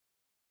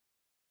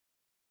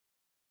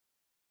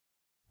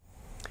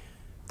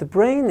The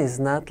brain is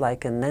not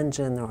like an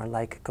engine or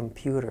like a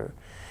computer.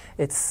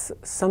 It's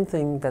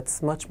something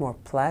that's much more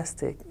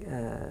plastic.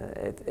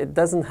 It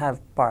doesn't have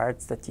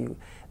parts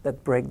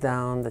that break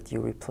down, that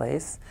you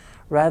replace.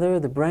 Rather,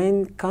 the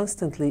brain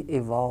constantly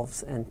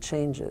evolves and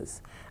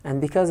changes. And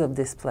because of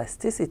this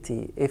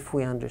plasticity, if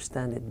we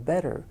understand it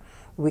better,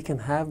 we can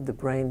have the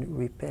brain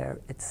repair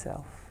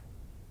itself.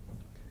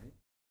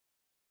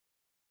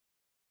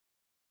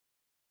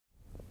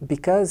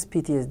 Because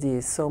PTSD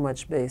is so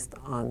much based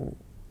on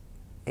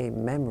a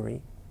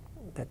memory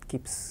that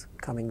keeps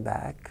coming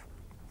back,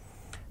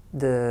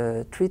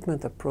 the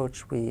treatment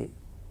approach we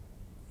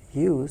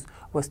used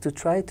was to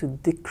try to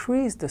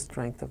decrease the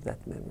strength of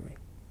that memory.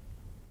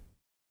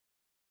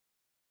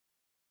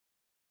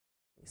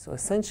 So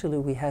essentially,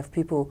 we have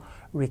people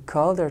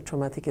recall their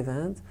traumatic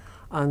event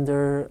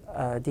under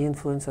the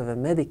influence of a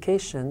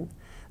medication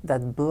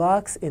that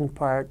blocks in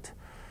part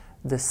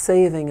the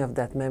saving of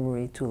that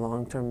memory to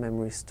long-term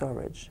memory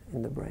storage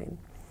in the brain.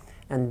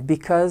 And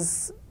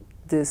because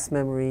this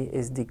memory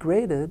is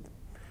degraded,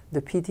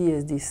 the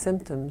PTSD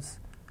symptoms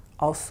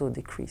also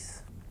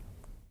decrease.